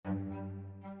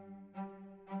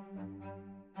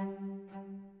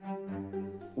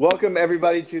Welcome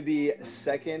everybody to the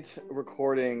second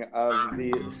recording of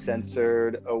the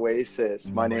Censored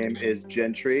Oasis. My name is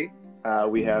Gentry.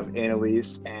 We have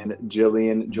Annalise and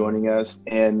Jillian joining us,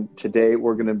 and today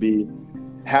we're going to be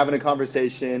having a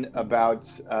conversation about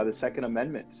the Second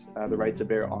Amendment, the right to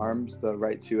bear arms, the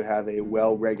right to have a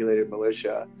well-regulated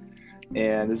militia.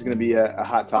 And this is going to be a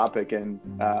hot topic, and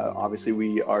obviously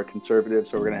we are conservative,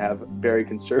 so we're going to have very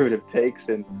conservative takes.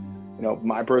 And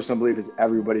my personal belief is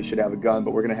everybody should have a gun,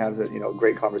 but we're going to have a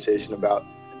great conversation about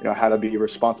how to be a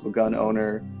responsible gun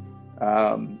owner,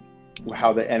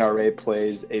 how the NRA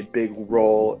plays a big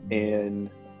role in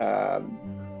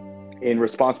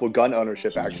responsible gun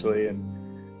ownership, actually,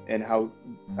 and how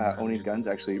owning guns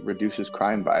actually reduces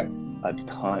crime by a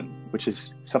ton, which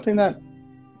is something that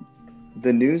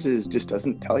the news just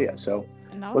doesn't tell you. So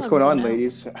what's going on,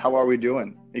 ladies? How are we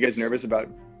doing? Are you guys nervous about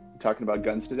talking about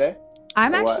guns today?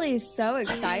 I'm actually so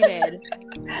excited.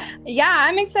 Yeah,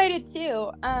 I'm excited too.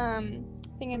 I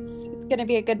think it's going to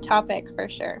be a good topic for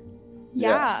sure.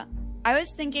 Yeah. I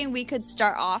was thinking we could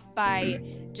start off by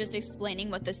just explaining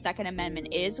what the Second Amendment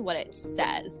is, what it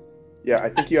says. Yeah, I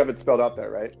think you have it spelled out there,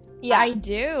 right? Yeah, I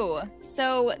do.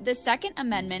 So the Second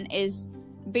Amendment is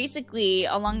basically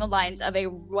along the lines of a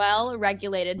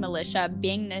well-regulated militia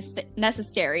being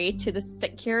necessary to the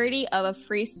security of a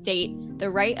free state. The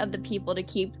right of the people to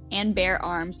keep and bear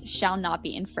arms shall not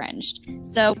be infringed.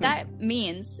 So what that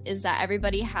means is that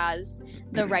everybody has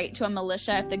the right to a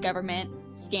militia if the government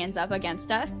stands up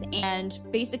against us, and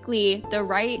basically the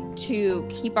right to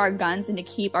keep our guns and to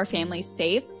keep our families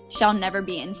safe shall never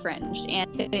be infringed. And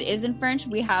if it is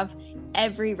infringed, we have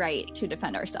every right to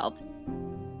defend ourselves.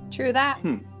 True that.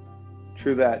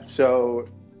 True that. So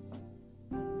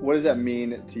what does that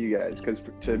mean to you guys? Because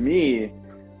to me,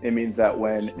 it means that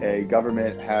when a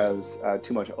government has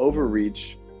too much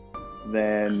overreach,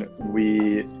 then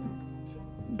we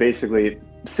basically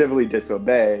civilly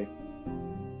disobey.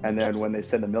 And then when they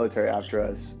send the military after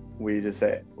us, we just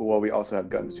say, well, we also have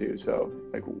guns too. So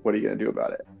what are you going to do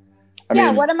about it? I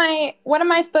mean, what am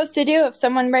I supposed to do if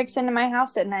someone breaks into my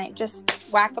house at night? Just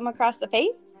whack them across the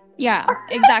face? Yeah,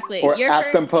 exactly. Or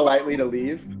ask them politely to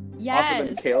leave. Yes. Offer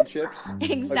them kale chips.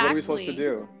 Exactly. What are we supposed to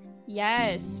do?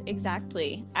 Yes,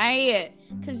 exactly.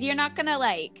 Because you're not gonna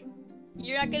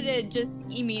just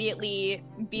immediately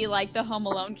be like the Home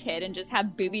Alone kid and just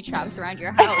have booby traps around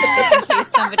your house just in case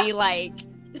somebody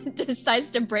decides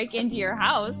to break into your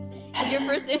house. Your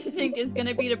first instinct is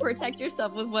gonna be to protect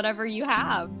yourself with whatever you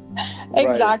have.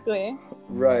 Exactly.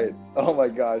 Right. Oh my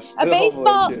gosh. A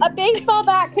baseball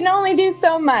bat can only do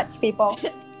so much, people.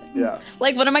 Yeah.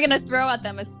 What am I gonna throw at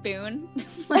them? A spoon?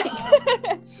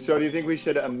 So do you think we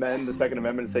should amend the Second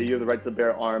Amendment and say you have the right to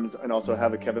bear arms and also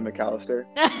have a Kevin McAllister?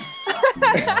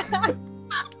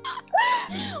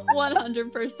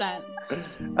 100%.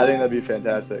 I think that'd be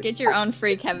fantastic. Get your own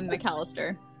free Kevin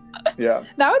McAllister. Yeah.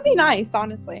 That would be nice,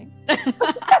 honestly.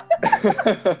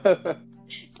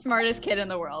 Smartest kid in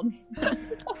the world.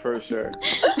 For sure.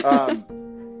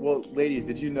 Well, ladies,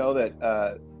 did you know that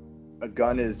a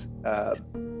gun is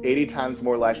 80 times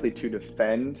more likely to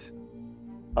defend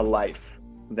a life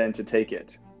than to take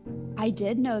it? I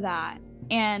did know that.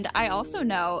 And I also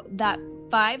know that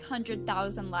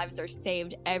 500,000 lives are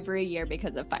saved every year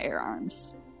because of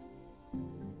firearms.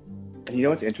 And you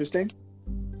know what's interesting?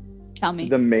 Tell me.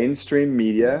 The mainstream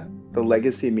media, the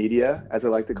legacy media, as I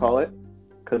like to call it,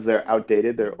 because they're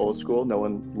outdated, they're old school, no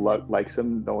one likes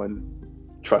them, no one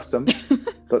trusts them.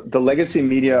 The legacy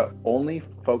media only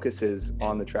focuses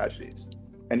on the tragedies.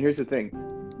 And here's the thing,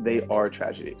 they are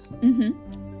tragedies. Mm-hmm.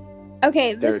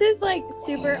 Okay, this is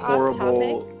super off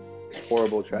topic.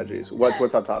 Horrible tragedies.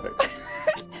 What's off topic?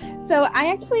 So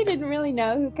I actually didn't really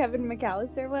know who Kevin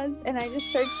McAllister was, and I just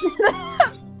searched it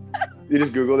up. You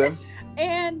just Googled him?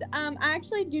 And I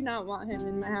actually do not want him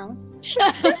in my house.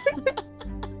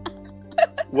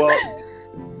 Well,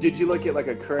 did you look at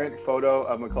a current photo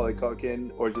of Macaulay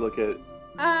Culkin, or did you look at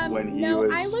when he was...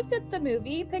 No, I looked at the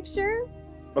movie picture.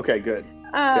 Okay, good.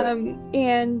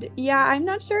 And yeah, I'm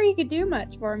not sure he could do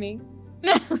much for me.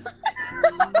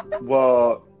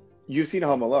 Well, you've seen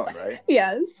Home Alone, right?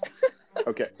 Yes.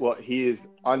 Okay, well, he is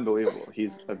unbelievable.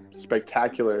 He's a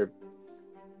spectacular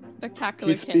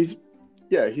kid.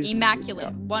 He's immaculate.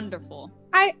 Yeah. Wonderful.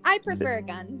 I prefer a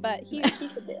gun, but he could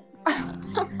do it.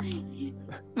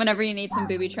 Whenever you need some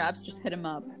booby traps, just hit him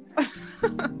up.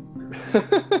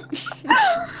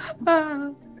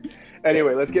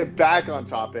 Anyway, let's get back on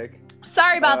topic.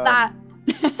 Sorry about that.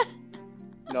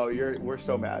 No, we're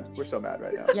so mad. We're so mad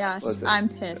right now. Yes, listen, I'm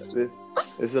pissed. This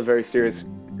is a very serious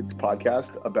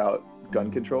podcast about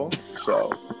gun control.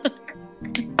 So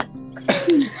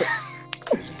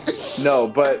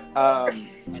No, but I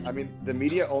mean, the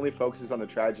media only focuses on the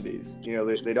tragedies. You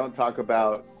know, they don't talk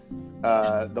about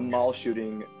the mall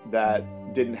shooting that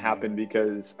didn't happen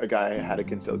because a guy had a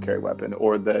concealed carry weapon,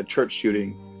 or the church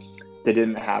shooting that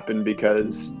didn't happen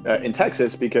because in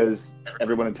Texas, because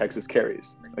everyone in Texas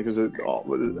carries. Like I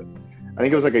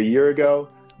think it was like a year ago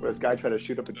where this guy tried to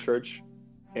shoot up a church,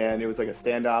 and it was like a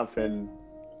standoff, and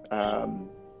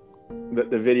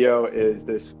the video is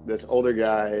this older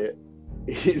guy.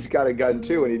 He's got a gun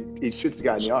too, and he shoots the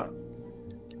guy in the arm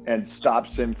and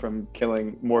stops him from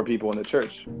killing more people in the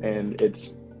church. And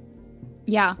it's,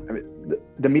 yeah, I mean,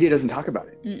 the media doesn't talk about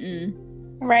it. Mm-mm.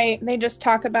 Right. They just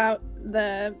talk about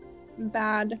the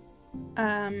bad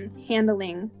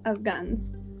handling of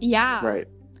guns. Yeah. Right.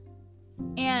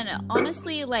 And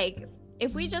honestly, like,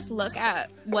 if we just look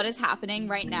at what is happening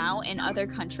right now in other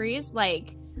countries,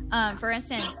 like, for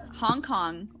instance, Hong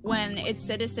Kong, when its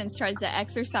citizens tried to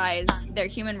exercise their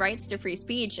human rights to free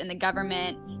speech and the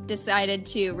government decided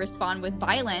to respond with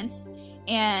violence.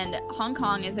 And Hong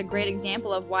Kong is a great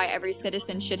example of why every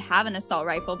citizen should have an assault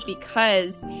rifle,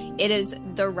 because it is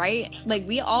the right, like,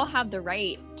 we all have the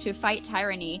right to fight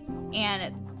tyranny.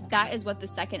 And that is what the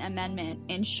Second Amendment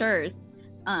ensures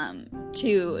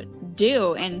to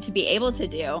do and to be able to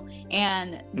do.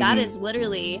 And that is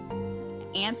literally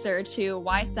answer to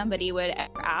why somebody would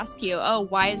ask you, oh,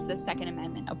 why is the Second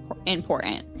Amendment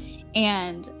important?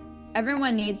 And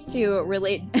everyone needs to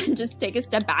really just take a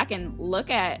step back and look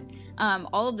at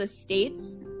all of the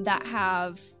states that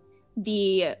have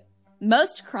the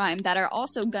most crime that are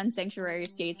also gun sanctuary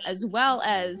states, as well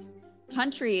as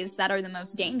countries that are the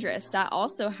most dangerous that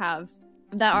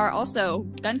are also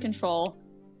gun control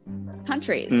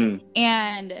countries.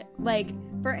 And, like,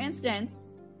 for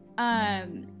instance,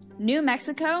 New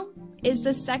Mexico is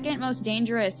the second most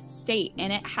dangerous state,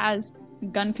 and it has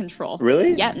gun control.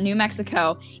 Really? Yeah, New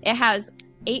Mexico. It has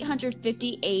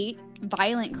 858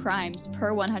 violent crimes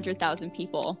per 100,000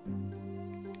 people.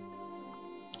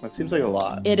 That seems like a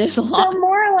lot. It is a lot. So,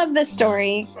 moral of the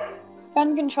story: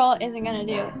 gun control isn't going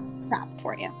to do crap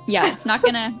for you. Yeah, it's not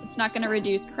gonna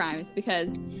reduce crimes,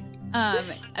 because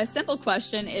a simple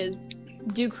question is,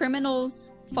 do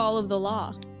criminals follow the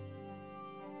law?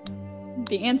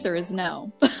 The answer is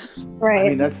no. Right. I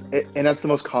mean, that's the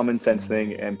most common sense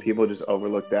thing, and people just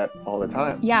overlook that all the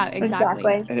time. Yeah,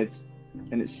 exactly. And it's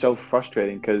so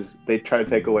frustrating, because they try to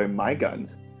take away my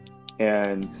guns.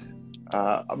 And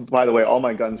by the way, all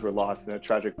my guns were lost in a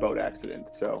tragic boat accident,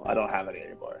 so I don't have any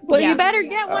anymore. Well, Yeah. you better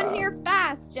get one here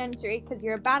fast, Gentry, because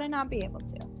you're about to not be able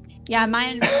to. Yeah,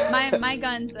 my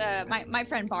guns. My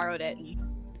friend borrowed it and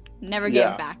never gave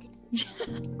it back.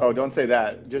 Oh, don't say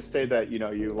that. Just say that, you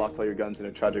know, you lost all your guns in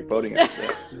a tragic boating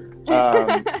accident.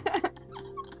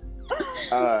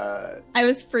 I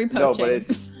was free poaching.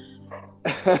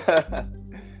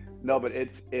 No, but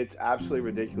it's absolutely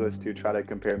ridiculous to try to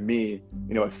compare me,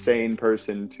 you know, a sane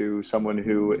person, to someone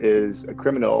who is a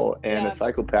criminal and a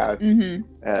psychopath. You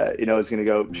know, is going to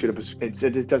go shoot up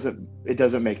it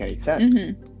doesn't make any sense.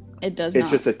 It does it's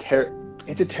not. just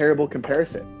it's a terrible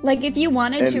comparison. Like, if you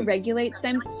wanted to regulate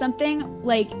something,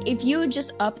 like, if you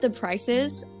just up the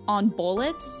prices on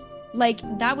bullets, like,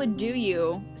 that would do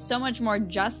you so much more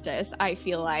justice, I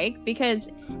feel like, because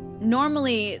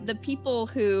normally the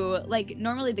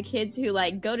kids who,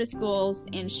 like, go to schools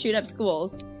and shoot up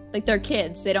schools, like, they're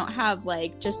kids. They don't have,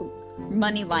 like, just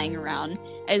money lying around,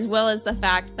 as well as the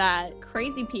fact that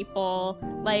crazy people,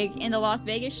 like, in the Las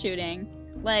Vegas shooting,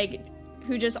 like,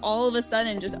 who just all of a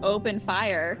sudden just open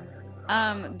fire,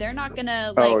 they're not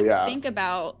gonna, like, think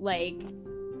about, like,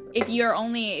 if you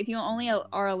only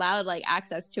are allowed, like,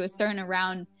 access to a certain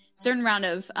round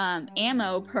of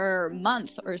ammo per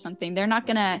month or something, they're not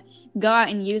gonna go out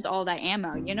and use all that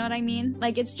ammo. You know what I mean?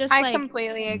 Like, it's just, I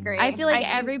completely agree. I feel like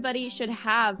everybody should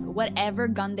have whatever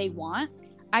gun they want.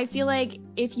 I feel like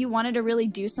if you wanted to really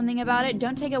do something about it,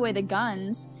 don't take away the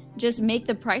guns. Just make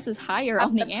the prices higher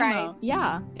on the ammo. Price.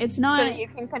 Yeah, it's not, so that you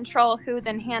can control who's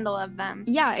in handle of them.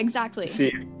 Yeah, exactly.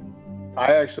 See,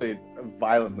 I actually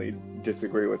violently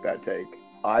disagree with that take.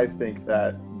 I think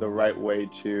that the right way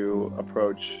to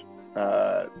approach,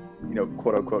 you know,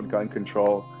 quote unquote gun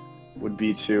control would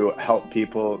be to help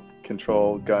people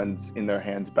control guns in their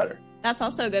hands better. That's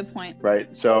also a good point.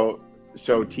 Right. So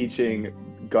teaching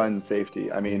gun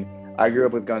safety. I mean, I grew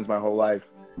up with guns my whole life.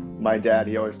 My dad,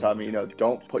 he always taught me, you know,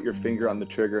 don't put your finger on the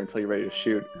trigger until you're ready to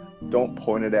shoot. Don't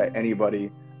point it at anybody.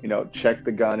 You know, check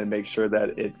the gun and make sure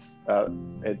that it's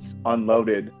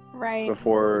unloaded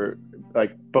before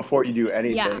you do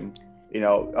anything. You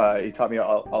know, he taught me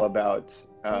all about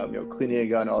you know, cleaning a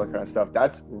gun, all that kind of stuff.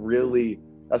 That's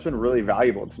been really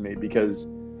valuable to me, because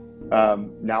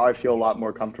now I feel a lot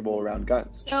more comfortable around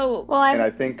guns. So, and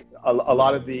I think a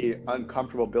lot of the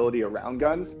uncomfortability around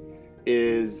guns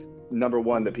is, number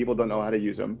one, that people don't know how to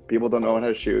use them. People don't know how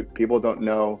to shoot. People don't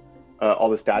know all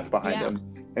the stats behind them.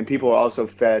 And people are also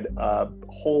fed a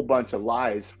whole bunch of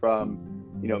lies from,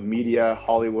 media,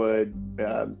 Hollywood,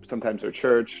 sometimes their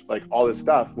church, like all this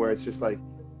stuff where it's just like,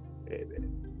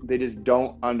 they just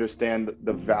don't understand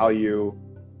the value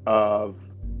of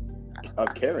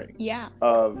caring. Yeah.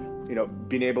 Of,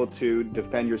 being able to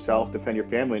defend yourself, defend your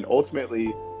family, and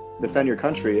ultimately defend your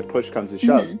country if push comes to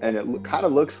shove. Mm-hmm. And it kind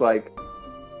of looks like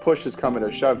push is coming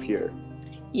to shove here.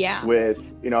 Yeah. With,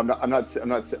 here's what I'm not saying.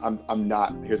 I'm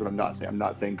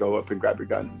not saying go up and grab your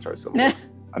guns and start civil war.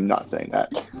 I'm not saying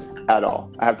that at all.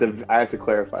 I have to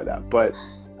clarify that. But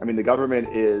I mean, the government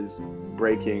is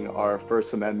breaking our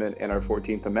First Amendment and our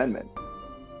 14th Amendment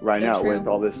right now with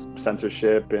all this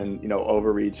censorship and,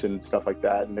 overreach and stuff like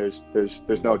that. And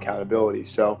there's no accountability.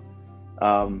 So,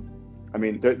 I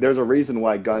mean, there's a reason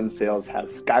why gun sales have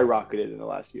skyrocketed in the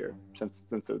last year since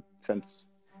the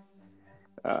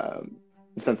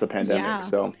pandemic. Yeah.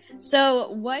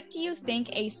 So what do you think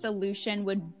a solution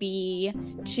would be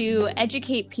to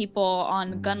educate people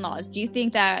on gun laws? Do you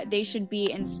think that they should be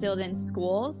instilled in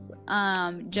schools,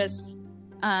 like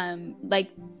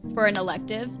for an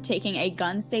elective, taking a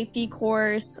gun safety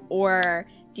course, or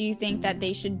do you think that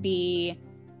they should be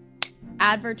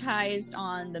advertised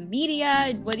on the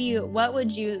media? What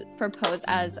would you propose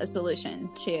as a solution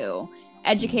to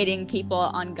educating people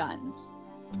on guns?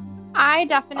 I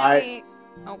definitely.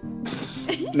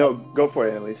 No, go for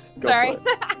it, Annalise. Sorry.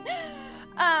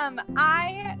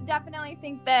 I definitely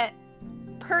think that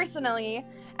personally,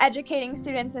 educating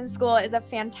students in school is a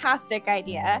fantastic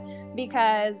idea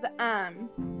because,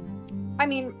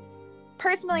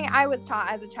 personally, I was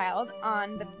taught as a child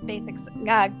on the basics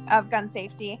of gun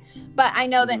safety, but I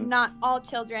know that not all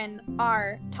children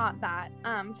are taught that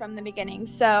from the beginning.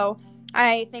 So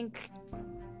I think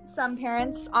some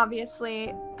parents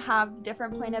obviously have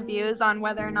different point of views on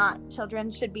whether or not children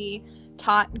should be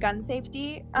taught gun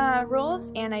safety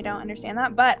rules, and I don't understand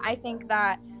that. But I think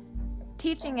that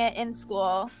teaching it in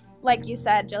school, like you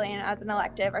said, Jillian, as an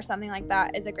elective or something like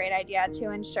that, is a great idea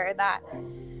to ensure that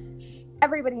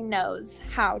everybody knows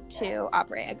how to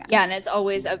operate a gun. Yeah, and it's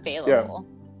always available.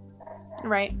 Yeah.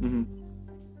 Right. Mm-hmm.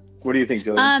 What do you think,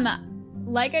 Jillian?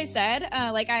 Like I said,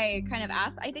 like I kind of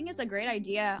asked, I think it's a great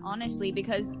idea, honestly,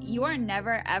 because you are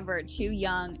never, ever too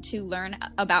young to learn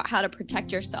about how to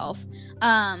protect yourself.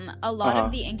 A lot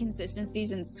of the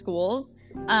inconsistencies in schools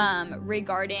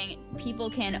regarding people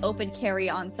can open carry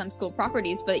on some school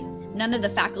properties, but none of the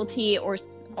faculty or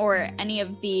any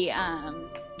of the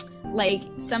like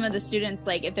some of the students,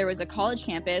 like if there was a college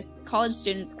campus, college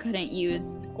students couldn't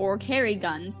use or carry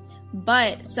guns,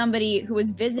 but somebody who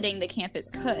was visiting the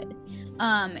campus could.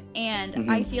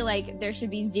 I feel like there should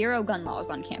be 0 gun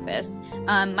laws on campus.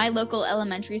 My local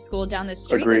elementary school down the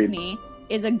street with me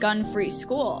is a gun-free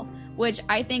school, which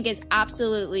I think is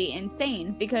absolutely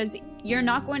insane because you're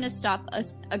not going to stop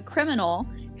a criminal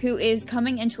who is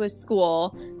coming into a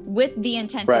school with the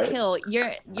intent to kill.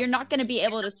 You're not going to be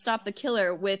able to stop the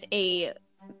killer with a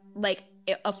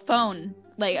phone,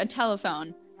 like a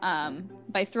telephone,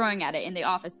 by throwing at it in the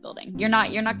office building. You're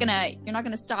not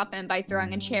gonna stop him by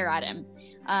throwing a chair at him,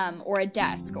 or a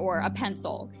desk or a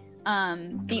pencil.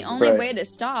 The only way to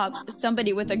stop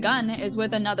somebody with a gun is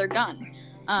with another gun,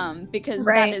 because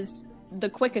that is the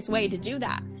quickest way to do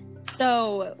that.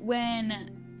 So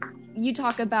when you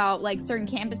talk about like certain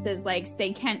campuses, like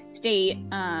say Kent State,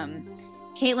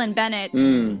 Caitlin Bennett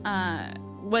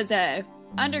was a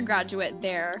undergraduate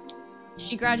there.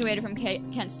 She graduated from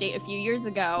Kent State a few years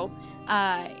ago.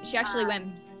 She actually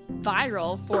went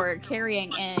viral for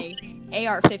carrying a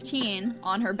AR-15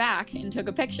 on her back and took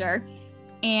a picture.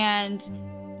 And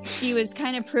she was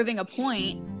kind of proving a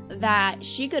point that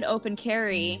she could open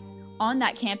carry on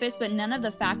that campus, but none of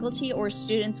the faculty or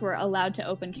students were allowed to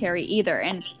open carry either.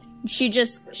 And she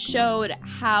just showed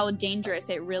how dangerous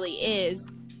it really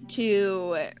is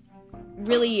to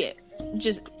really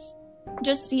just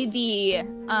see the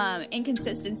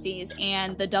inconsistencies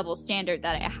and the double standard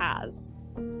that it has.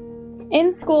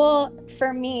 In school,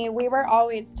 for me, we were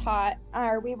always taught,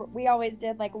 or we always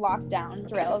did like lockdown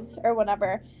drills or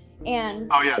whatever. And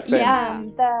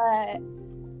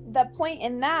the point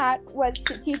in that was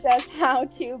to teach us how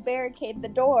to barricade the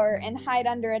door and hide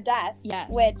under a desk.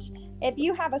 Yes. Which, if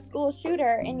you have a school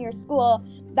shooter in your school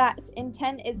that's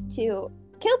intent is to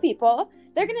kill people,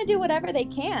 they're going to do whatever they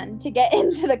can to get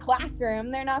into the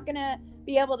classroom. They're not going to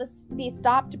be able to be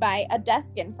stopped by a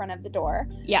desk in front of the door.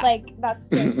 Yeah. Like, that's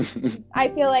just, I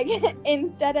feel like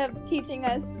instead of teaching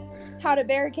us how to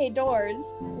barricade doors,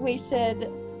 we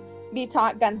should be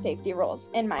taught gun safety rules,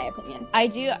 in my opinion. I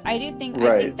do think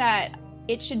I think that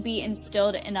it should be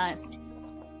instilled in us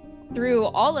through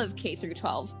all of K through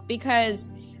 12,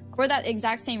 because for that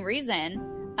exact same reason,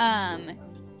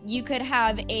 you could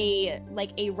have a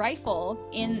rifle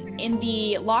in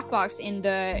the lockbox in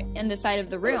the side of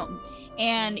the room,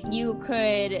 and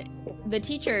the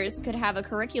teachers could have a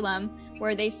curriculum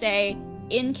where they say,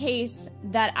 in case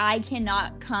that I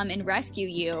cannot come and rescue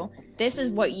you, this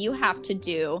is what you have to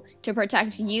do to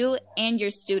protect you and your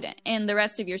student and the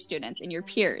rest of your students and your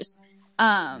peers.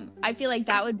 I feel like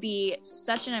that would be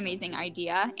such an amazing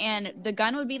idea, and the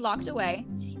gun would be locked away,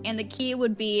 and the key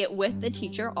would be with the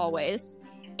teacher always,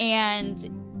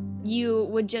 and you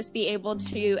would just be able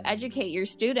to educate your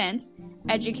students,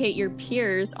 educate your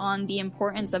peers on the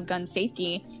importance of gun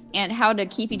safety and how to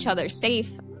keep each other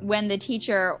safe when the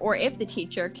teacher, or if the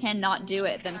teacher, cannot do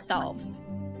it themselves.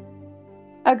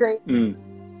 Agree.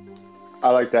 I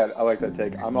like that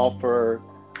take. I'm all for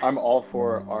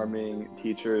arming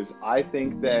teachers. I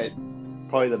think that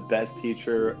probably the best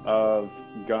teacher of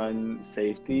gun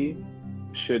safety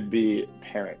should be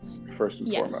parents, first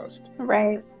and foremost.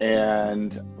 Right.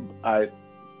 And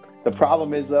the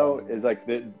problem is, though, is like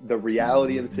the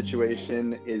reality of the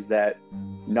situation is that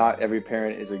not every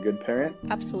parent is a good parent.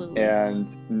 Absolutely. And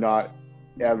not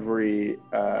every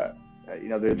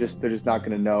they're just not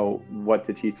going to know what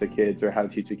to teach the kids or how to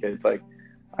teach the kids. Like,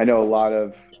 I know a lot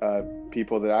of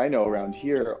people that I know around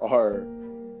here are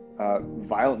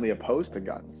violently opposed to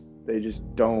guns. They just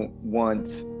don't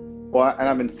want. Well, and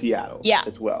I'm in Seattle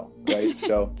as well, right?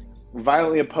 So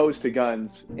violently opposed to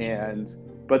guns,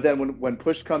 but then when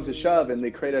push comes to shove and they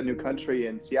create a new country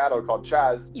in Seattle called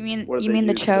Chaz. You mean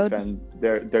the Chode?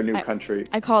 Their new country.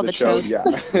 I call it the Chode. Yeah.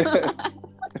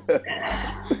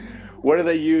 What do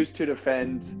they use to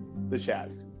defend the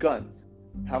Chaz? Guns.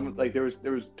 There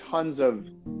was tons of.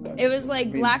 It was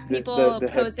like black people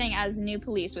posing as new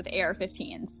police with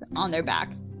AR-15s on their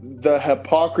backs. The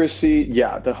hypocrisy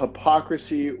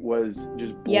was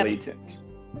just blatant.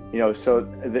 Yep. So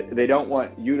they don't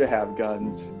want you to have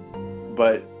guns,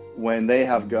 but when they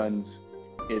have guns,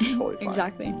 it's totally fine.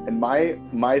 Exactly. And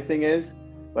my thing is,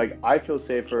 like, I feel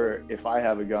safer if I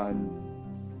have a gun,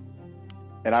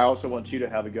 and I also want you to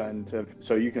have a gun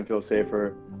so you can feel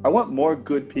safer. I want more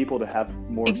good people to have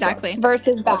more exactly guns.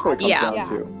 Versus bad. That's what it comes down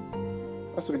to.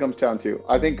 That's what it comes down to.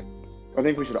 I think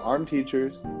we should arm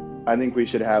teachers. I think we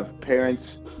should have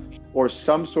parents or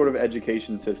some sort of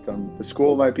education system. The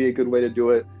school might be a good way to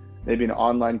do it. Maybe an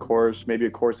online course, maybe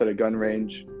a course at a gun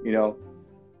range.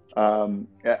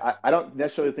 I don't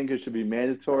necessarily think it should be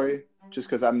mandatory, just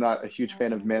because I'm not a huge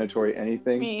fan of mandatory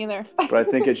anything. Me either. But I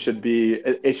think it should be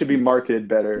marketed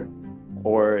better,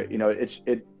 or it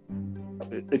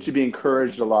should be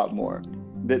encouraged a lot more.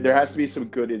 There has to be some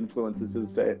good influences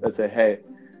that say, hey,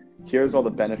 here's all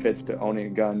the benefits to owning a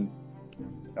gun.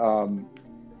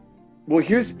 Well,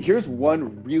 here's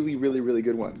one really, really, really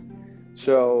good one.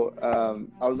 So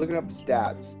I was looking up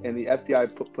stats, and the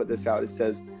FBI put this out. It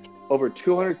says over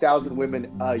 200,000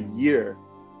 women a year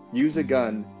use a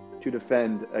gun to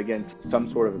defend against some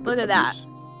sort of abuse. Look at that.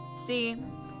 See?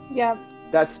 Yeah.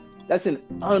 That's an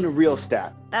unreal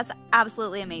stat. That's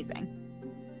absolutely amazing.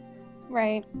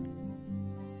 Right.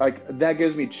 Like, that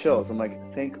gives me chills. I'm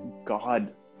like, thank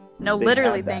God. No,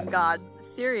 literally, thank God.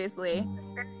 Seriously.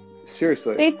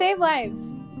 They save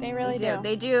lives. They really do.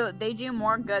 They do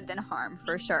more good than harm,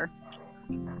 for sure.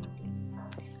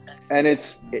 And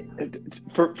it's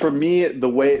for me, the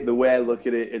way I look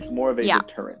at it, it's more of a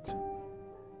deterrent.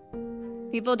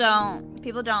 People don't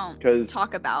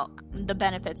talk about the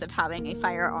benefits of having a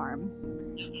firearm.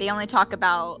 They only talk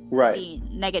about the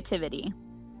negativity.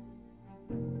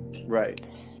 Right.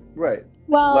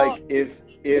 Well, like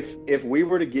if we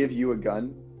were to give you a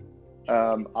gun,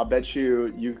 I'll bet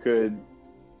you could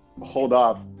hold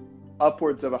off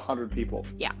upwards of 100 people.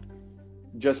 Yeah.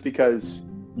 Just because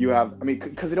you have,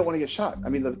 because they don't want to get shot.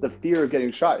 The fear of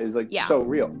getting shot is so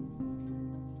real.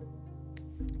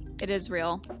 It is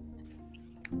real.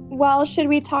 Well, should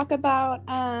we talk about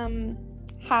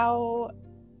how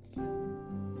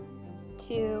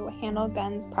to handle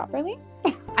guns properly?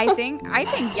 I think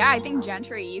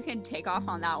Gentry, you can take off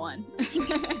on that one.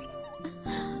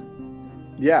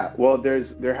 Yeah, well,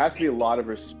 there has to be a lot of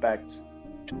respect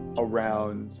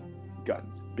around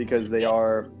guns, because they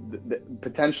are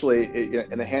potentially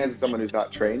in the hands of someone who's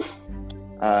not trained.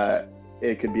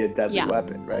 It could be a deadly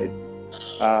weapon, right?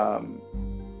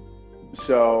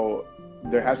 So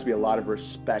there has to be a lot of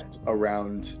respect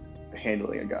around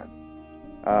handling a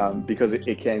gun, because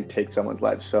it can take someone's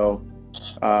life. So,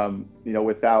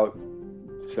 without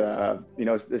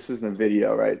it's this isn't a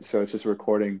video, right? So it's just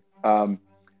recording.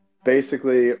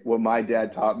 Basically, what my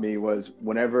dad taught me was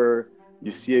whenever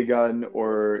you see a gun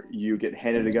or you get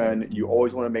handed a gun, you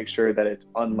always want to make sure that it's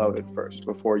unloaded first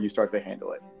before you start to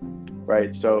handle it,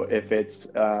 right? So if it's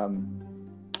a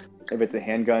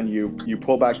handgun, you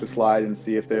pull back the slide and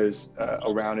see if there's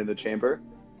a round in the chamber,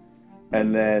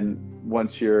 and then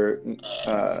once you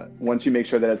make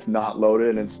sure that it's not loaded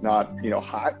and it's not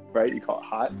hot, right? You call it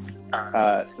hot.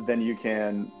 Then you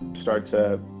can start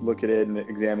to look at it and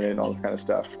examine it and all this kind of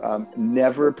stuff.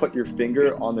 Never put your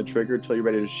finger on the trigger until you're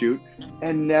ready to shoot,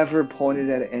 and never point it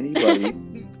at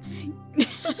anybody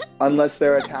unless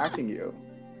they're attacking you.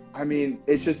 I mean,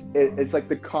 it's like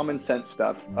the common sense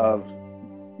stuff of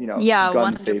gun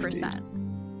 100%. safety.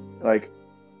 Like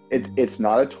it's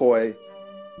not a toy.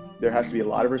 There has to be a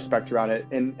lot of respect around it,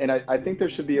 and I think there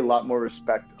should be a lot more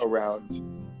respect around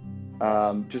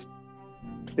just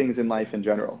things in life in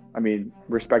general. I mean,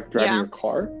 respect driving your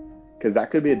car, because that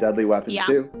could be a deadly weapon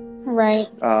too. Right.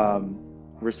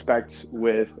 Respect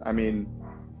with,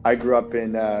 I grew up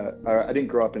in, I didn't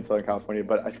grow up in Southern California,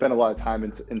 but I spent a lot of time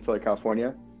in Southern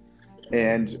California,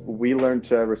 and we learned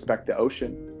to respect the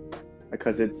ocean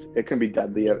because it can be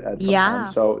deadly at some time.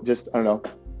 So just, I don't know,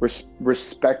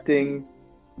 respecting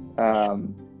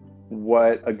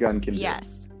what a gun can do.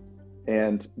 Yes.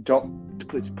 And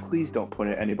please don't point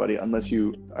at anybody unless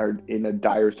you are in a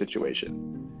dire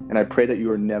situation. And I pray that you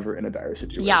are never in a dire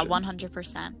situation. Yeah,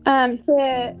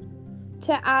 100%.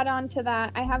 To add on to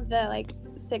that, I have the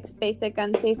 6 basic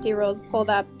gun safety rules pulled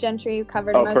up. Gentry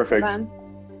covered most perfect. of them.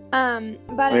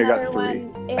 But another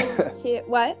one is to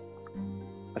what?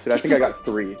 I said I think I got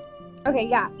 3. Okay,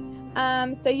 yeah.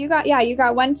 So you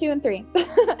got 1, 2, and 3.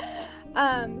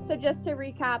 So just to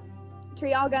recap,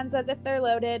 treat all guns as if they're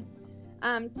loaded.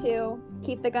 2,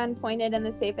 keep the gun pointed in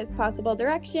the safest possible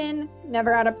direction,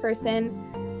 never at a person.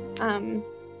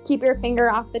 Keep your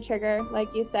finger off the trigger,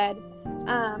 like you said.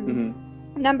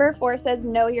 Number 4 says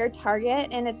know your target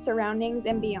and its surroundings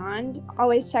and beyond.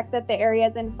 Always check that the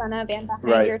areas in front of and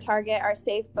behind your target are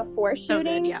safe before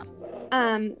shooting. So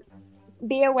good,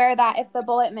 be aware that if the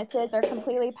bullet misses or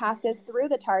completely passes through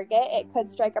the target, it could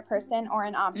strike a person or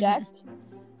an object.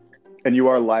 And you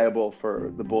are liable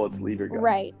for the bullets leave your gun.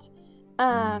 Right.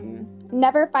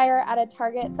 Never fire at a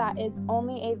target that is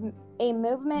only a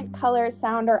movement, color,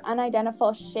 sound, or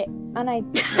unidentifiable shape.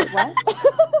 Unidentified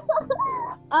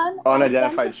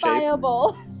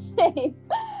Unidentifiable shape.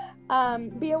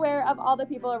 Be aware of all the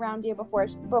people around you before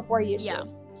you shoot. Yeah.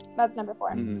 That's number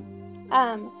 4.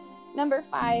 Number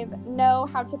 5, know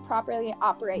how to properly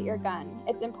operate your gun.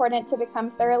 It's important to become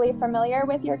thoroughly familiar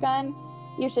with your gun.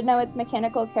 You should know its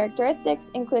mechanical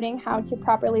characteristics, including how to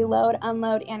properly load,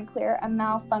 unload, and clear a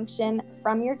malfunction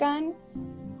from your gun.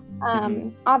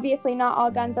 Obviously, not all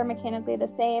guns are mechanically the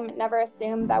same. Never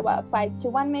assume that what applies to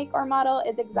one make or model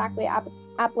is exactly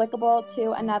applicable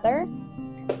to another.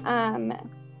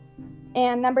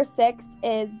 And number 6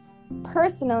 is,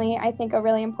 personally, I think a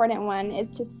really important one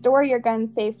is to store your gun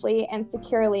safely and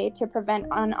securely to prevent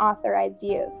unauthorized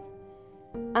use.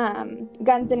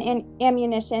 Guns and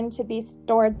ammunition should be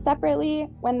stored separately.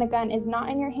 When the gun is not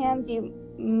in your hands, you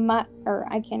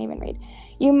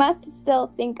must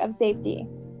still think of safety.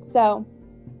 So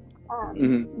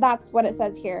that's what it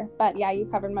says here. But yeah, you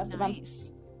covered most of them.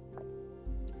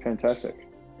 Fantastic.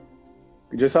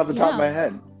 Just off the top of my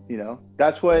head,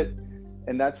 that's what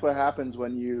happens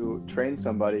when you train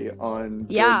somebody on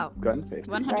gun safety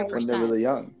 100%. when they're really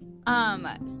young.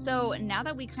 So now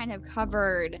that we kind of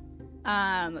covered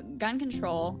gun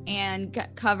control and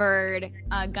covered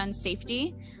gun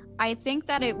safety, I think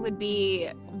that it would be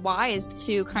wise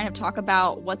to kind of talk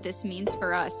about what this means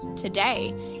for us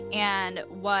today and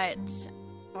what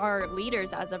our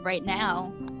leaders as of right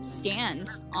now stand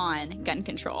on gun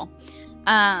control.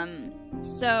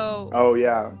 Oh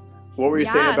yeah, what were you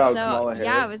saying about Kamala Harris?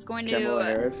 Yeah, I was going to. Kamala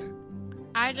Harris.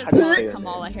 I just call her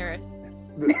Kamala Harris.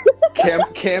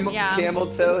 Camel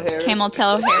toe Harris. Camel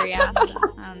toe hair, yeah.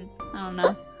 I don't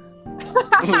know.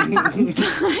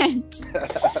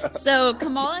 But, so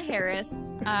Kamala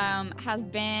Harris has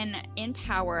been in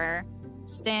power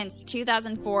since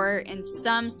 2004 in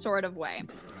some sort of way.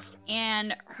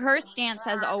 And her stance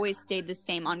has always stayed the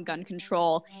same on gun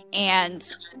control and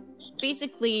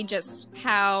basically just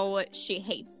how she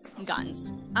hates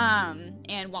guns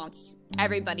and wants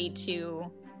everybody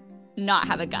to not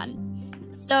have a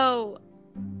gun. So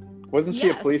wasn't she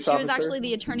a police officer? She was actually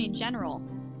the attorney general.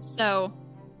 So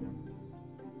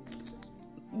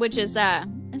which is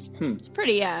it's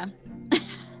pretty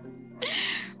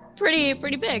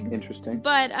pretty big. Interesting.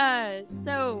 But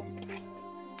so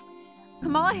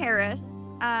Kamala Harris,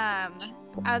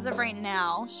 as of right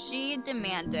now, she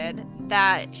demanded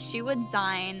that she would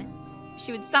sign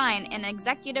an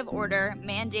executive order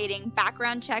mandating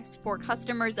background checks for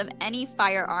customers of any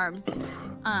firearms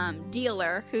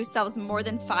dealer who sells more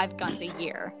than 5 guns a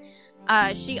year.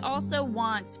 She also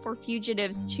wants for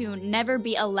fugitives to never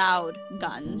be allowed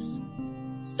guns.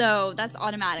 So that's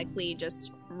automatically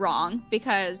just wrong,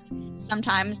 because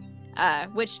sometimes,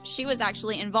 which she was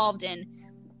actually involved in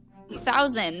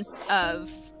thousands of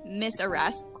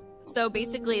misarrests. So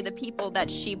basically the people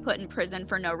that she put in prison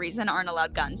for no reason aren't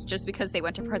allowed guns just because they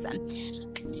went to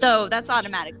prison. So that's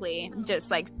automatically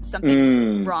just like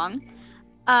something wrong.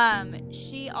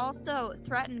 She also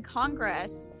threatened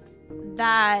Congress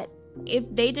that if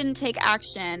they didn't take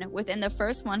action within the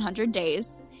first 100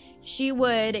 days, she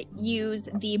would use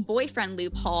the boyfriend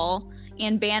loophole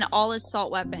and ban all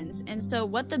assault weapons. And so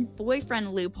what the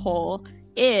boyfriend loophole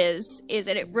is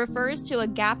that it refers to a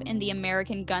gap in the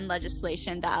American gun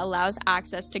legislation that allows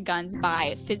access to guns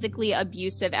by physically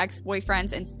abusive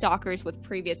ex-boyfriends and stalkers with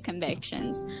previous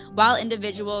convictions, while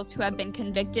individuals who have been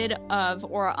convicted of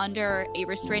or under a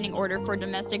restraining order for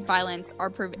domestic violence are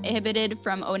prohibited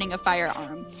from owning a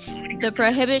firearm. The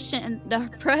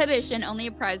prohibition only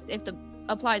applies if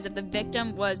the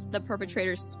victim was the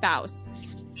perpetrator's spouse.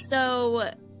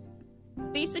 So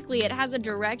basically, it has a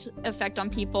direct effect on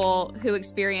people who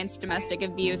experience domestic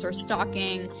abuse or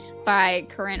stalking by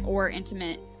current or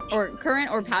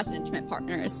past intimate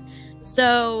partners.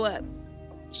 So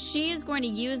she is going to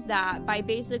use that by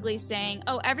basically saying,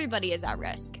 "Oh, everybody is at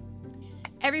risk.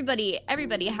 Everybody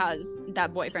has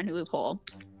that boyfriend loophole,"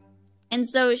 and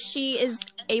so she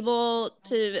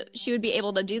would be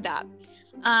able to do that.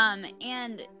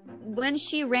 And when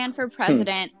she ran for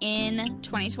president in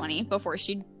 2020, before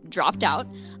she dropped out,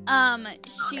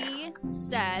 she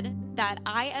said that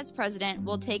I, as president,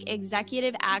 will take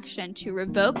executive action to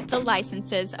revoke the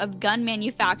licenses of gun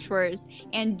manufacturers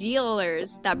and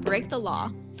dealers that break the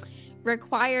law,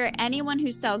 require anyone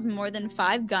who sells more than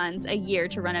 5 guns a year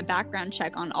to run a background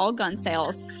check on all gun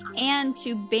sales, and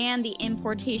to ban the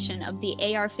importation of the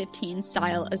AR-15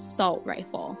 style assault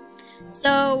rifle.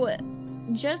 So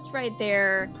just right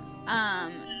there,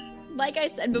 like I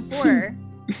said before,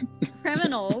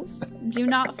 criminals do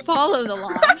not follow the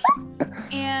law.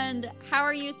 And how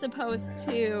are you supposed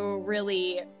to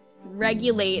really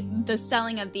regulate the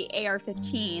selling of the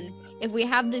AR-15 if we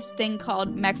have this thing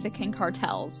called Mexican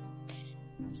cartels?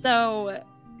 So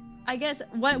I guess,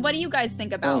 what do you guys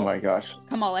think about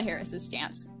Kamala Harris's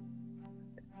stance?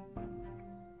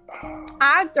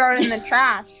 I'd throw it in the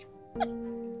trash.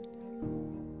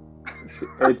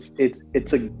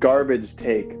 It's a garbage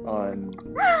take on.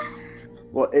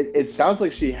 Well, it sounds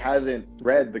like she hasn't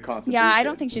read the Constitution. Yeah, I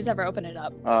don't think she's ever opened it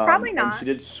up. Probably not. And she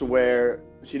did swear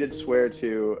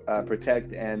to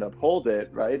protect and uphold it,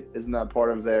 right? Isn't that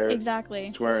part of their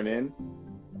swearing in?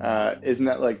 Isn't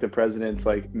that like the president's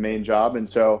like main job? And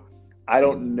so I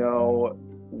don't know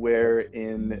where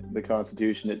in the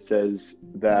Constitution it says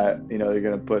that they're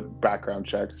going to put background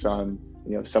checks on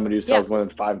somebody who sells more than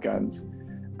 5 guns.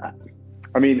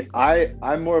 I mean,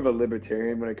 I'm more of a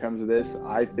libertarian when it comes to this.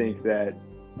 I think that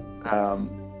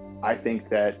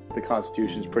the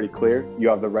Constitution is pretty clear. You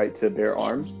have the right to bear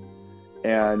arms,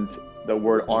 and the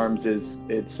word arms I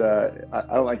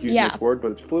don't like using this word,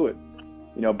 but it's fluid.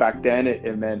 Back then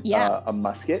it meant a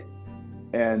musket,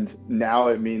 and now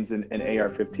it means an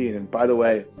AR-15. And by the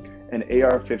way, an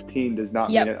AR-15 does not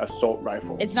mean an assault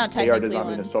rifle. It's not technically AR does not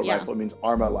mean assault rifle. It means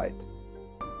Armalite.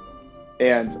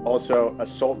 And also,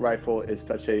 assault rifle is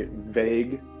such a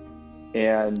vague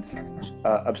and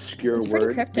obscure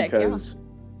word because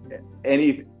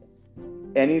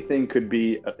anything could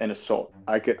be an assault.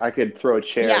 I could throw a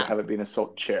chair and have it be an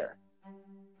assault chair,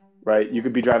 right? You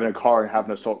could be driving a car and have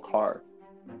an assault car.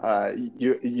 I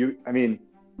mean,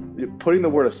 putting the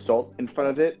word assault in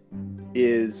front of it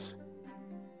it's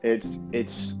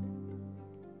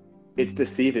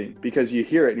deceiving, because you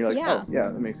hear it and you're like, oh yeah,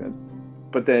 that makes sense.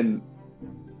 But then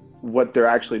what they're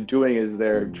actually doing is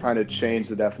they're trying to change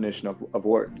the definition of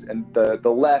words. And the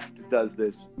left does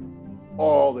this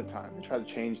all the time. They try to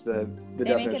change the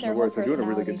definition of words. They're doing a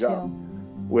really good job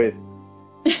with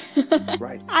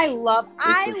right. I love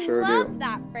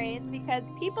that phrase,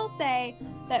 because people say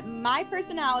that my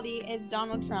personality is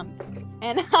Donald Trump,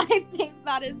 and I think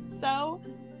that is so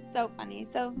funny.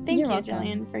 So thank you,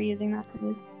 Jillian, for using that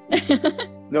phrase.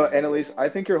 No, Annalise, I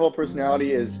think your whole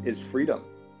personality is freedom.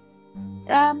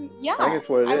 Yeah, I think it's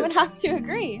what it is. I would have to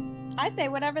agree. I say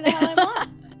whatever the hell I want.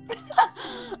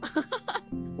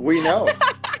 We know.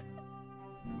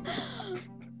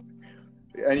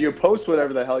 and you post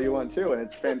whatever the hell you want too, and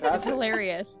it's It's fantastic.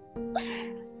 hilarious.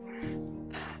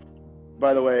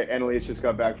 By the way, Annalise just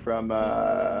got back from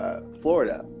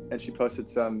Florida, and she posted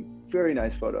some very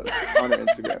nice photos on her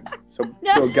Instagram.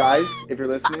 So guys, if you're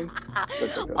listening,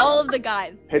 All of the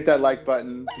guys. hit that like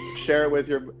button, share it with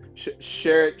your,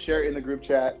 share it in the group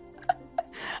chat.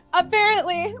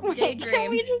 Apparently, Daydream. can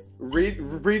we just?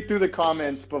 Read through the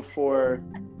comments before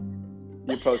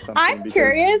you post something. I'm because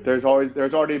curious. There's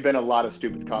already been a lot of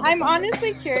stupid comments. I'm on there.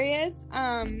 honestly curious.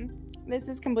 This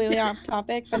is completely off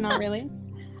topic, but not really.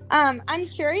 I'm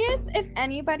curious if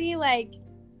anybody, like,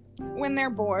 when they're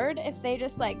bored, if they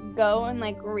just, like, go and,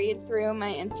 like, read through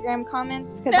my Instagram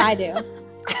comments, because I do.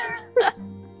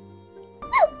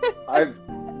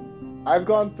 I've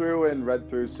gone through and read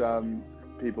through some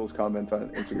people's comments on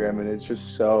Instagram, and it's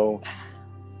just so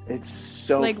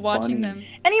Like watching funny. them.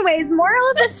 Anyways,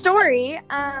 moral of the story,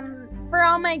 for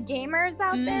all my gamers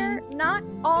out there, not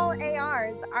all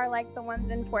ARs are like the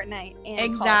ones in Fortnite and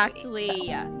Exactly.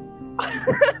 Call of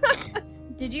Duty,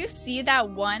 Did you see that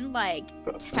one, like,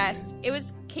 test? It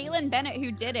was Caitlin Bennett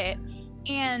who did it,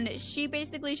 and she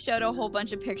basically showed a whole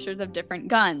bunch of pictures of different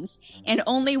guns, and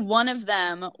only one of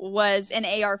them was an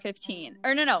AR-15.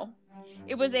 Or no.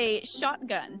 It was a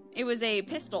shotgun. It was a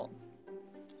pistol.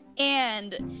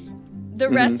 And the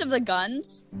rest of the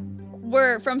guns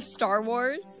were from Star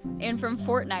Wars and from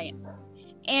Fortnite.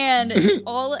 And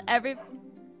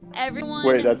everyone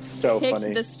Wait, that's so picked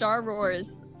funny. the Star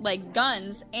Wars, like,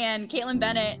 guns, and Caitlin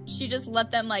Bennett, she just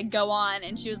let them, like, go on,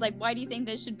 and she was like, why do you think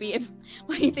this should be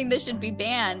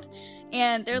banned?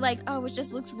 And they're like, oh, it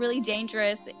just looks really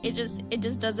dangerous. It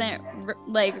just doesn't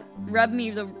rub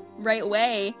me the right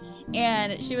way.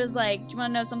 And she was like, do you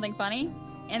want to know something funny?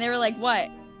 And they were like, what?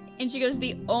 And she goes,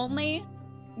 the only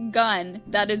gun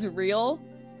that is real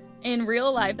in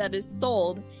real life that is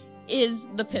sold is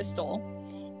the pistol.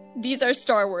 These are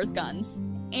Star Wars guns.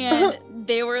 And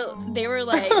they were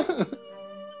like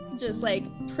just, like,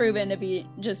 proven to be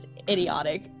just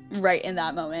idiotic right in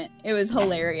that moment. It was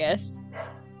hilarious.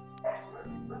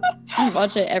 I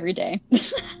watch it every day.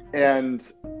 And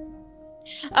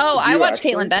I watch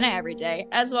actually? Caitlin Bennett every day,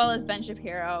 as well as Ben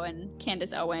Shapiro and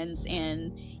Candace Owens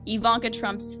and Ivanka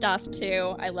Trump's stuff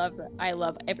too. I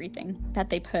love everything that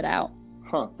they put out.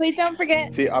 huh? Please don't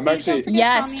forget. See, I'm please actually. don't forget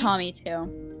Yes, Tommy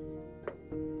too.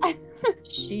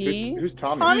 Who's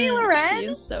Tommy? Tommy Loren? She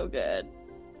is so good.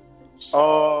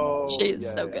 Oh, She's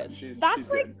so good. That's she's like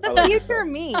good. I the like her future stuff.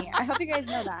 me. I hope you guys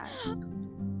know that.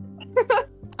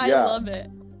 I Yeah. love it.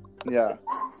 Yeah.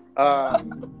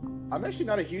 I'm actually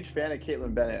not a huge fan of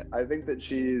Caitlin Bennett. I think that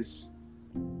she's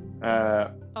I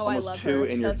almost love too her.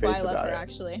 in your That's why face I love about her, it.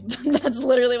 actually. That's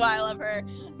literally why I love her.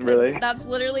 'Cause Really? That's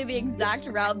literally the exact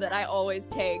route that I always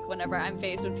take whenever I'm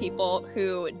faced with people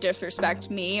who disrespect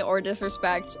me or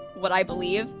disrespect what I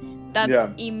believe. That's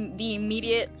Yeah. the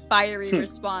immediate fiery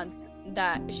response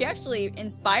that she actually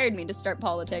inspired me to start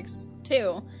politics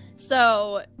too.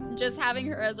 So just having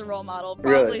her as a role model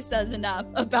probably Really? says enough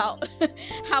about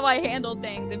how I handle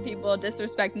things if people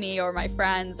disrespect me or my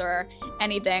friends or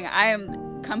anything. I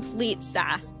am complete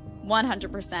sass,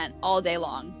 100% all day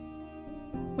long.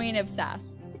 Queen of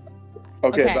sass.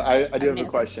 Okay, Okay, but I do I'm have a Nancy.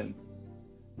 question.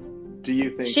 Do you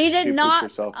think She did pooped not.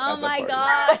 herself Oh at the my party?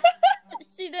 god.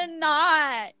 She did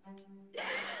not.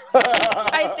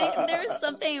 I think there's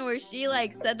something where she,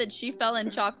 like, said that she fell in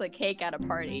chocolate cake at a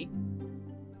party.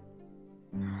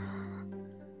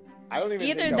 I don't even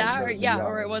Either think that was or her, to be or it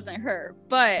honest. wasn't her.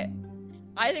 But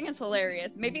I think it's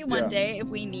hilarious. Maybe one Yeah. day if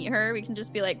we meet her, we can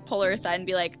just be like, pull her aside and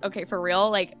be like, okay, for real,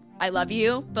 like, I love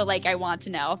you, but, like, I want to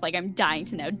know, like, I'm dying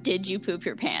to know, did you poop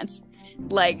your pants?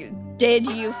 Like, did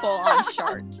you full on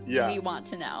shart? Yeah. We want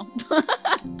to know.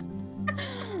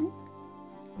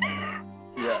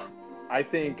 Yeah, I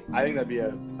think that'd be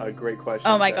a great question.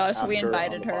 Oh my to gosh, ask we her on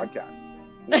invited the her. Podcast.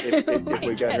 If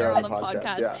we get her on the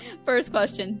podcast, yeah. First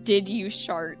question, did you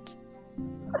shart?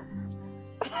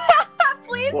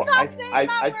 Please Well, stop saying that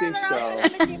I word think or else so. I'm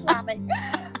gonna keep laughing.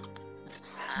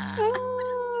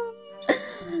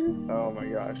 Oh my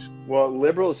gosh. Well,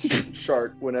 liberals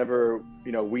shart whenever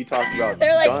we talk about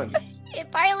They're like, guns.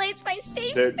 it violates my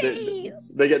safe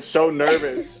They get so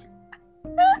nervous.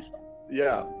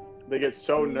 Yeah, they get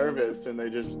so nervous and they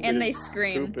just they just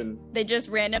scream. poop and They just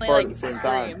randomly, fart like, at the same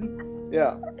scream. time.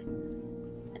 Yeah.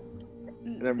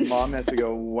 And their mom has to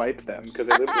go wipe them because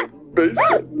they live in the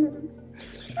basement.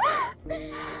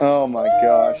 Oh my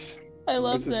gosh. I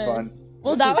love This is fun.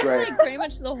 Well, This that is was great. like pretty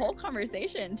much the whole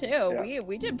conversation too. Yeah.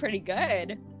 We did pretty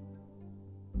good.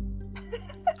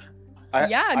 I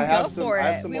Go for I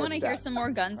have it. some We more want to hear stats. some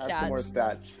more gun I have some more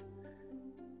stats.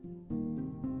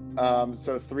 stats.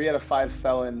 So 3 out of 5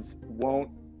 felons won't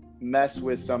mess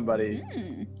with somebody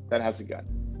that has a gun.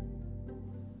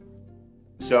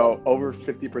 So over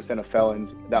 50% of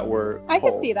felons that were I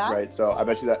could polled, see that. right? So I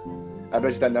bet you that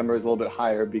number is a little bit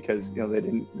higher because they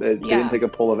didn't take a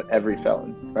poll of every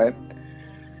felon, right?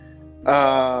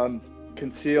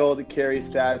 Concealed carry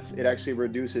stats, it actually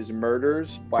reduces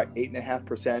murders by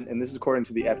 8.5%, and this is according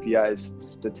to the FBI's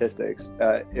statistics.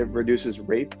 It reduces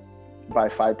rape by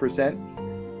 5%.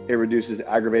 It reduces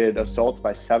aggravated assaults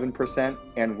by 7%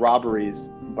 and robberies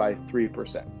by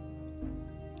 3%.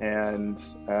 And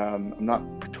I'm not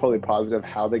totally positive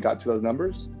how they got to those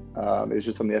numbers. It was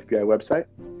just on the FBI website,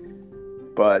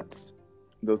 but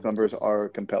those numbers are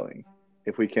compelling.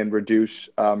 If we can reduce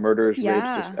murders,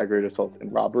 rapes, aggravated assaults,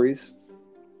 and robberies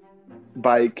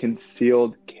by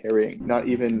concealed carrying, not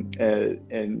even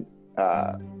in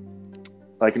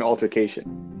like an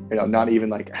altercation, not even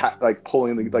like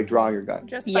pulling, like drawing your gun,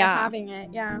 just by having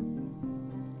it,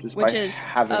 which is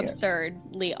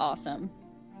absurdly awesome.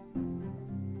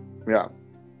 Yeah.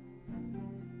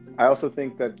 I also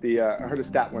think that I heard a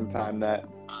stat one time that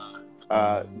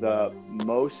the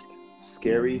most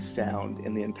scary sound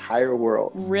in the entire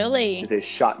world is a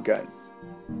shotgun.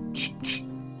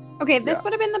 Okay, this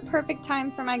would have been the perfect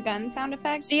time for my gun sound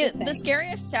effect. See, the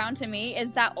scariest sound to me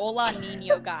is that Hola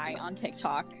Nino guy on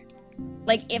TikTok.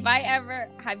 Like, if I ever...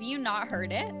 Have you not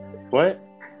heard it? What?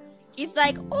 He's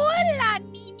like, Hola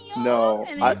Nino! No.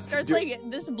 And he starts,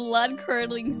 this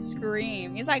blood-curdling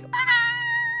scream. He's like,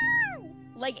 ah!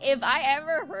 Like, if I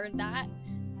ever heard that,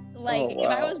 if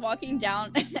I was walking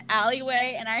down an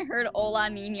alleyway and I heard Hola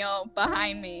Nino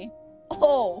behind me,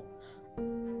 no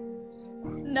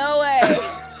way.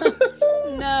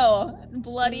 No.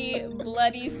 Bloody,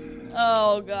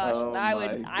 oh gosh, I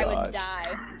would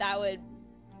die. That would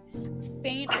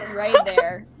faint right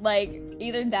there. Like,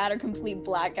 either that or complete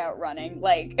blackout running.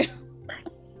 Like,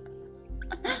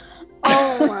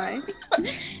 oh my.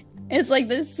 It's like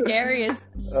the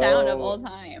scariest sound of all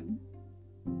time.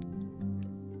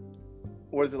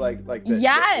 What is it like?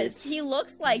 Yes, he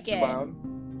looks like it. Clown?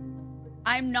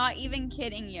 I'm not even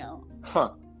kidding you.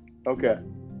 Huh. Okay.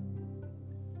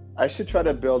 I should try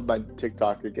to build my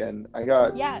TikTok again. I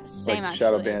got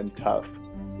shadow banned tough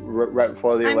right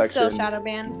before the election. I'm still shadow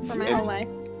banned for my whole life.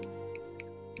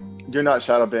 You're not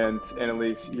shadow banned,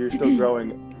 Annalise. You're still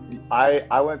growing.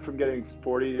 I went from getting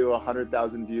 40 to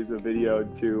 100,000 views a video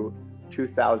to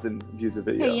 2,000 views a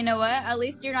video. Hey, you know what? At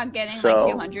least you're not getting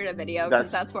 200 a video, because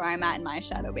that's where I'm at in my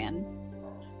shadow ban.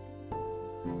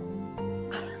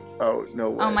 Oh, no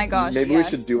way. Oh my gosh, Maybe we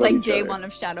should do it day one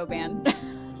of shadow ban.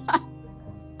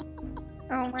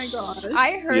 Oh my god.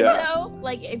 I heard though,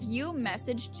 if you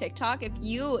message TikTok, if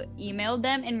you emailed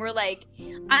them and were like,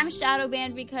 I'm shadow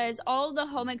banned because all the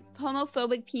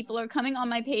homophobic people are coming on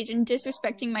my page and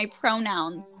disrespecting my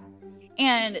pronouns.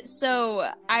 And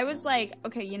so I was like,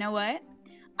 okay, you know what?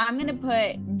 I'm gonna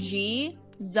put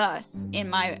Jesus in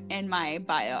my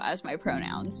bio as my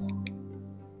pronouns.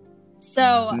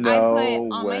 So I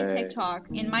put on my TikTok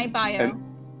in my bio,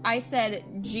 I said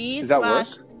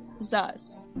G/Zus.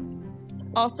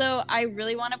 Also, I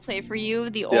really want to play for you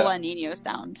the Hola Nino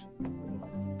sound.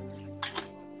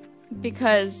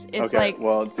 Because it's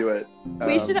well, do it.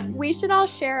 We should all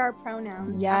share our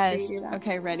pronouns. Yes.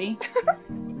 Okay, ready?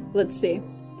 Let's see.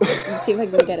 Let's see if I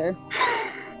can get her.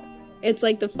 It's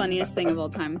like the funniest thing of all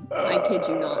time. I kid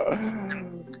you not.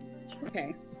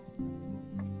 Okay.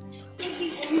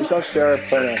 We should all share our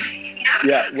pronouns.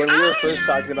 Yeah, when we were first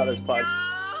talking about this podcast.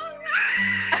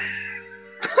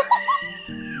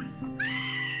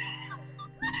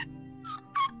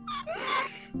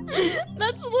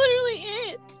 That's literally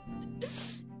it.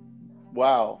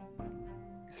 Wow.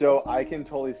 So I can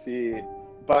totally see.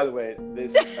 By the way,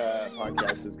 this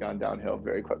podcast has gone downhill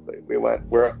very quickly.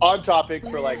 We're on topic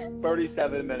for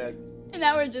 37 minutes. And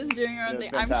now we're just doing our own thing.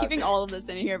 I'm keeping all of this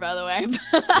in here, by the way.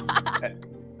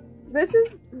 This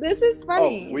is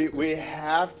funny. Oh, we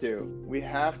have to. We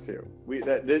have to.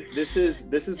 This is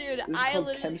Dude,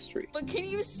 called chemistry. But can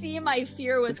you see my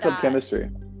fear with It's called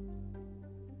chemistry.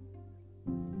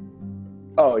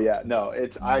 Oh yeah, no,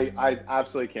 I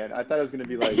absolutely can't. I thought it was gonna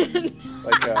be like a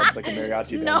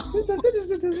mariachi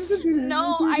dance.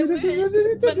 No, I wish,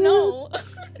 but no.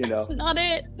 That's not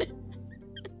it.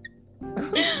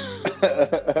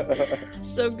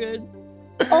 So good.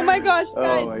 Oh my gosh,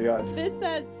 guys. Oh my gosh. This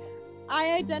says,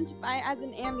 I identify as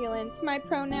an ambulance. My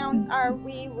pronouns are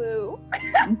wee woo.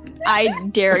 I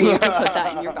dare you to put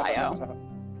that in your bio.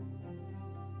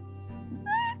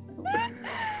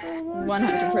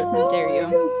 100% dare you.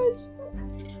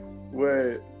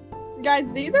 Wait. Guys,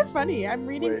 these are funny. I'm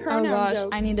reading pronoun jokes.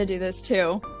 I need to do this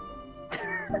too.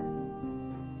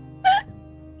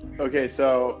 Okay,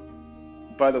 so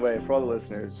by the way, for all the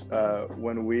listeners,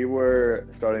 when we were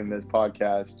starting this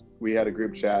podcast, we had a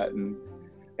group chat, and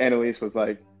Annalise was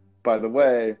like, by the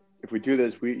way, if we do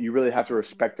this, you really have to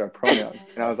respect our pronouns.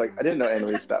 And I was like, I didn't know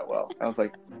Annalise that well. And I was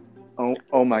like,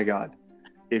 oh my God.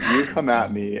 If you come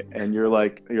at me and you're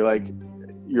like,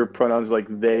 your pronouns are like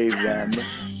they, them,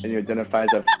 and you identify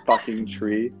as a fucking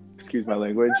tree, excuse my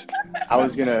language, I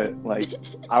was gonna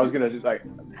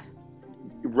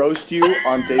roast you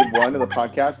on day one of the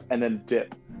podcast and then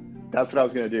dip. That's what I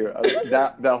was gonna do.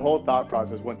 That whole thought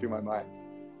process went through my mind.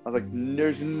 I was like,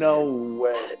 there's no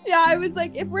way. Yeah, I was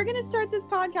like, if we're gonna start this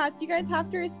podcast, you guys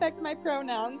have to respect my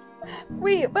pronouns.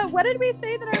 Wait, but what did we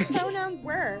say that our pronouns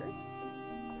were?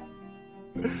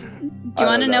 Do you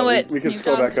want to know what we can Snoop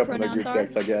scroll Dogg's back up on the pronouns group are?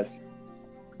 text, I guess.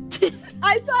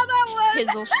 I saw that one.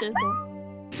 Hizzle shizzle.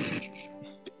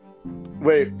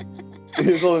 Wait,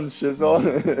 Hizzle and Shizzle?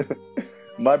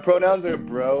 My pronouns are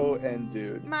bro and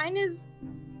dude. Mine is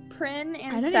Prin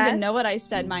and I don't Cess. even know what I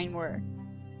said mine were.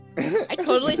 I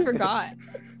totally forgot.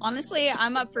 Honestly,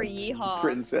 I'm up for yeehaw.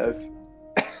 Princess.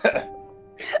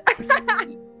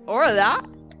 Or that.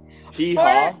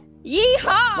 Hee-haw.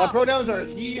 Yeehaw! My pronouns are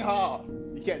hee-haw.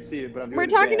 You can't see it, but I'm doing We're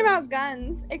the talking dance. about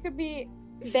guns. It could be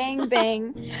bang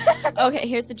bang. Okay,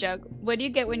 here's the joke. What do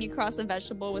you get when you cross a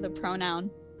vegetable with a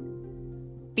pronoun?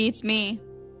 Beats me.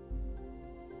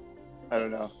 I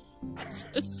don't know.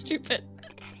 So stupid.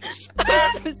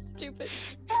 That was so stupid.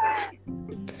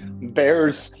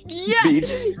 Bears Yeah!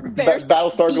 beats Bears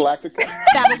Battlestar beats Galactica.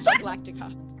 Battlestar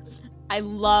Galactica. I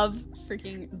love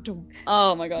freaking...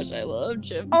 Oh my gosh, I love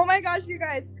Jim. Oh my gosh, you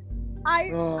guys.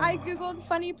 I googled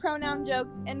funny pronoun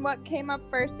jokes, and what came up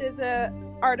first is a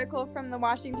article from the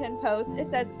Washington Post. It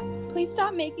says, please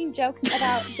stop making jokes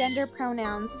about gender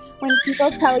pronouns when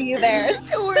people tell you theirs.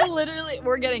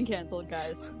 We're getting canceled,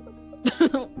 guys.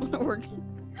 We're...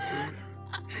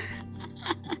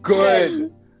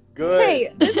 Good. Hey,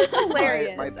 this is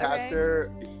hilarious. My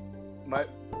pastor, my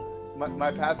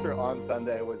pastor on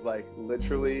Sunday was like,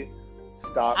 literally,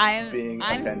 stop being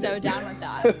I'm offended. so down with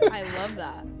that. I love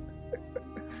that.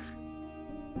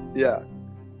 Yeah.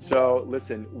 So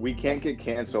listen, we can't get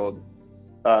canceled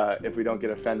if we don't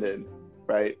get offended,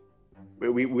 right?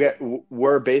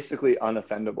 We're basically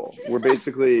unoffendable. We're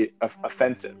basically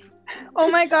offensive.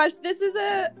 Oh my gosh, this is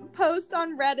a post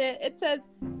on Reddit. It says,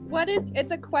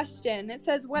 it's a question. It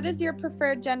says, what is your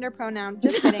preferred gender pronoun?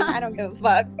 Just kidding, I don't give a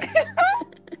fuck.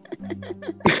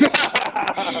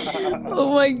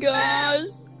 Oh my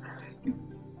gosh.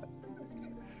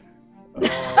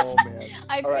 Oh man.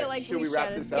 I feel like we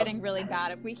should. It's getting really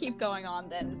bad. If we keep going on,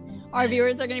 then our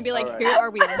viewers are going to be like, who are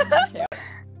we listening to?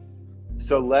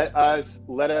 So let us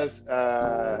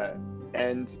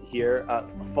end here.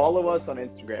 Follow us on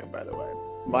Instagram, by the way.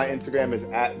 My Instagram is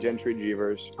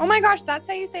 @GentryJeevers. Oh my gosh, that's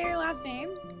how you say your last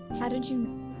name? How did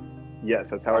you?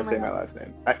 Yes, that's how I say my last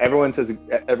name. Everyone says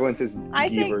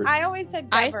Jeevers. I always said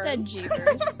Gevers. I said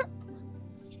Jeevers.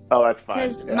 Oh, that's fine.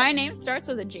 Because my name starts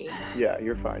with a G. Yeah,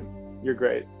 you're fine. You're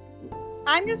great.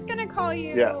 I'm just gonna call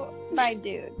you by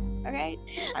dude. Okay?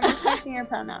 I'm respecting your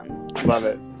pronouns. Love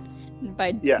it.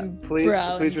 Please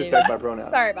respect my pronouns.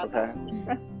 Sorry about that.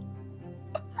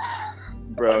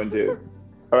 Bro and dude.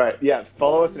 All right,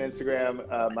 follow us on Instagram.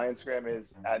 My Instagram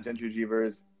is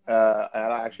 @GentryJeevers. And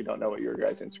I actually don't know what your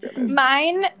guys' Instagram is.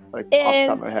 Mine off is the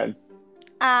top of my head.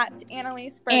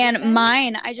 @Annalise Ferguson. And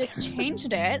mine, I just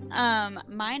changed it.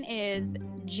 Mine is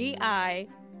GI.LLY.AN.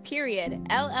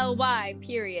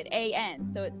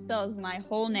 So it spells my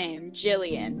whole name,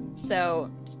 Jillian.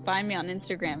 So find me on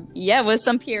Instagram. Yeah, with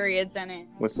some periods in it.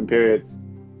 With some periods.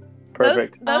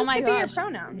 Perfect. Those Oh my could be your gosh.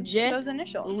 pronouns. Those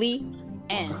initials. Lee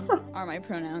N are my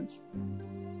pronouns.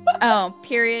 Oh,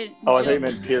 period. Oh, I thought you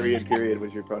meant period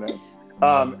was your pronoun.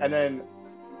 And then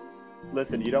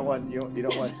listen, you don't want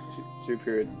two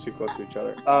periods too close to each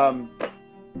other.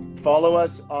 Follow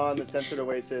us on the Censored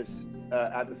Oasis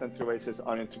at the Censored Oasis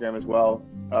on Instagram as well.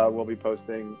 We'll be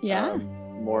posting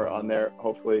more on there.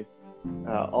 Hopefully,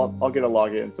 I'll get a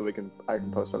login so I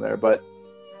can post on there. But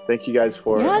thank you guys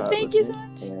for thank you so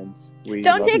much. And we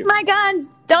Don't love take you. my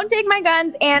guns. Don't take my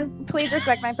guns, and please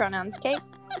respect my pronouns. Okay.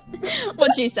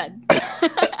 What she said.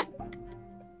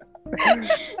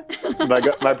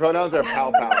 My pronouns are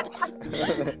pow pow.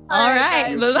 All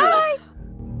right. Bye bye.